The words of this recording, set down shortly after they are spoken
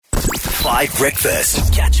5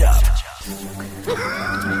 Breakfast. Catch up.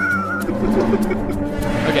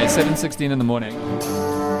 Okay, 7:16 in the morning.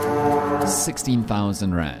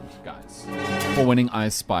 16,000 rand, guys, for winning I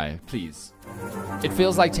Spy. Please. It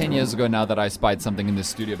feels like 10 years ago now that I spied something in the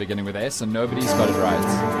studio beginning with S, and nobody's got it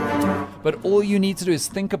right. But all you need to do is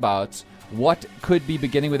think about what could be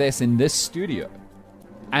beginning with S in this studio.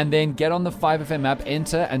 And then get on the 5FM app,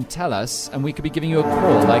 enter, and tell us, and we could be giving you a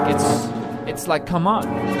call. Like, it's like, come on.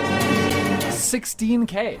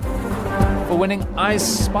 16K for winning I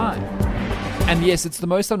Spy. And yes, it's the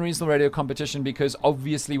most unreasonable radio competition because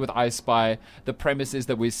obviously with I Spy, the premise is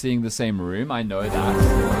that we're seeing the same room. I know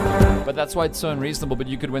that. But that's why it's so unreasonable, but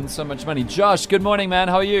you could win so much money. Josh, good morning, man.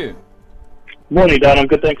 How are you? Morning, Dan. I'm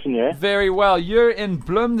good, thanks, and you? Very well. You're in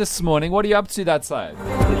Bloem this morning. What are you up to that side?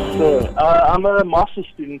 Yes, sir. I'm a master's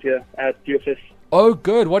student here at UFS. Oh,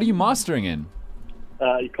 good. What are you mastering in?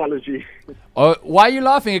 Ecology. Oh, why are you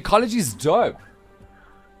laughing? Ecology's dope.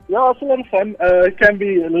 Yeah, it's a lot of fun. It can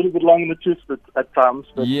be a little bit long in the tooth at times,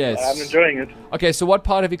 but yes. I'm enjoying it. Okay, so what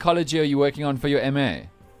part of ecology are you working on for your MA?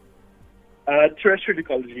 Terrestrial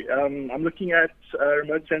ecology. I'm looking at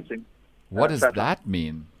remote sensing. What does that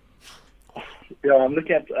mean? Yeah, I'm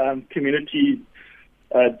looking at community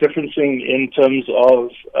differencing in terms of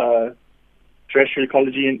terrestrial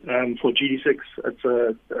ecology for GD6. It's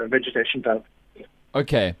a vegetation type.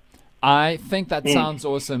 Okay. I think that sounds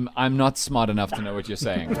awesome. I'm not smart enough to know what you're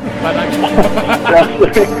saying. But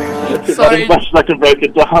Sorry. As much as I can break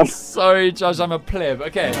it down. Sorry, Josh, I'm a pleb.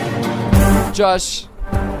 Okay. Josh,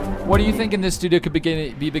 what do you think in this studio could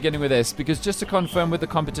be beginning with S? Because just to confirm with the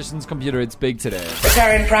competition's computer, it's big today. The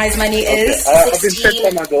current prize money is I've been set by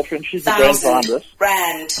my girlfriend. She's the brain behind this.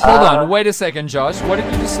 Rand. Hold on, wait a second, Josh. What did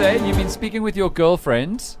you just say? You've been speaking with your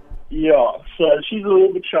girlfriend? Yeah, so she's a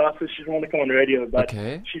little bit shy, so she doesn't want to come on radio, but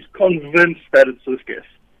she's convinced that it's this guess.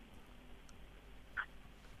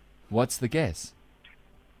 What's the guess?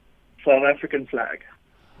 South African flag.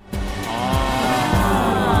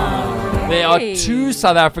 There are 2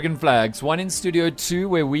 South African flags, one in Studio 2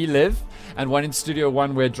 where we live, and one in Studio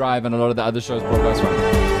 1 where Drive and a lot of the other shows broadcast from.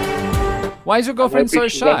 Why is your girlfriend so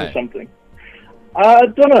shy? Something. I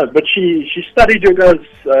don't know, but she studied your guys'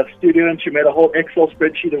 studio and she made a whole Excel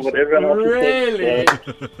spreadsheet of what everyone else Really? said.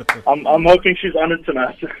 I'm hoping she's on it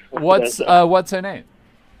tonight. What's her name?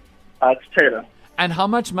 It's Taylor. And how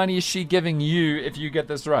much money is she giving you if you get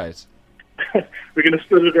this right? We're going to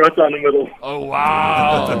split it right down the middle. Oh,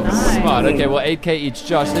 wow. Nice. Smart. Okay, well, 8K each.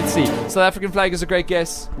 Josh, let's see. South African flag is a great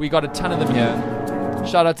guess. We got a ton of them here.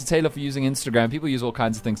 Shout out to Taylor for using Instagram. People use all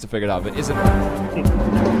kinds of things to figure it out, but is it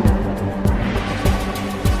right?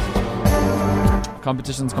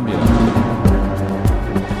 Competition's computer.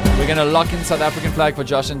 We're going to lock in South African flag for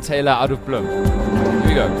Josh and Taylor out of Bloem. Here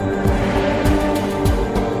we go.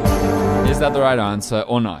 Is that the right answer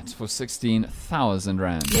or not for 16,000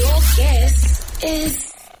 rand? Your guess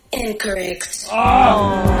is incorrect.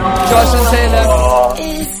 Josh and Taylor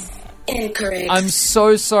Is incorrect. I'm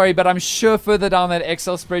so sorry, but I'm sure further down that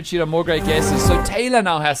Excel spreadsheet are more great guesses. So Taylor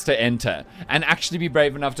now has to enter and actually be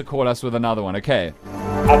brave enough to call us with another one, okay?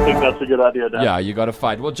 I think that's a good idea, Dan. Yeah, you got to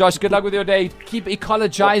fight. Well, Josh, good luck with your day. Keep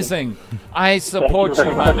ecologizing. I support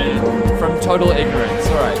you, my man, from total ignorance.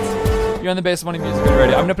 All right. You're on the best morning music on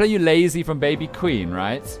radio. I'm going to play you Lazy from Baby Queen,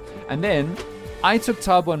 right? And then I took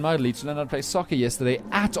Tabo and Marley to learn how to play soccer yesterday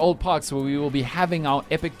at Old Parks, where we will be having our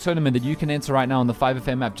epic tournament that you can enter right now on the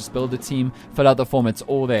 5FM app. Just build a team, fill out the form. It's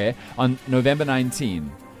all there on November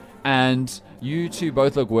 19. And you two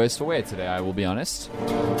both look worse for wear today, I will be honest. We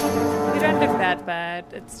don't look that bad.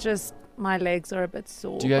 It's just my legs are a bit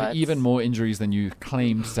sore. Do you have even more injuries than you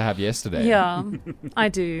claimed to have yesterday? Yeah, I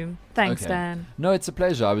do. Thanks, Okay. Dan. No, it's a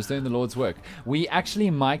pleasure. I was doing the Lord's work. We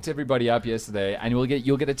actually mic'd everybody up yesterday, and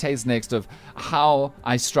you'll get a taste next of how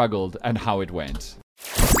I struggled and how it went.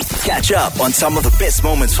 Catch up on some of the best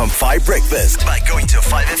moments from 5 Breakfast by going to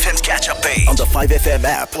 5FM's catch-up page on the 5FM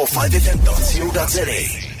app or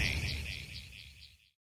 5FM.co.za.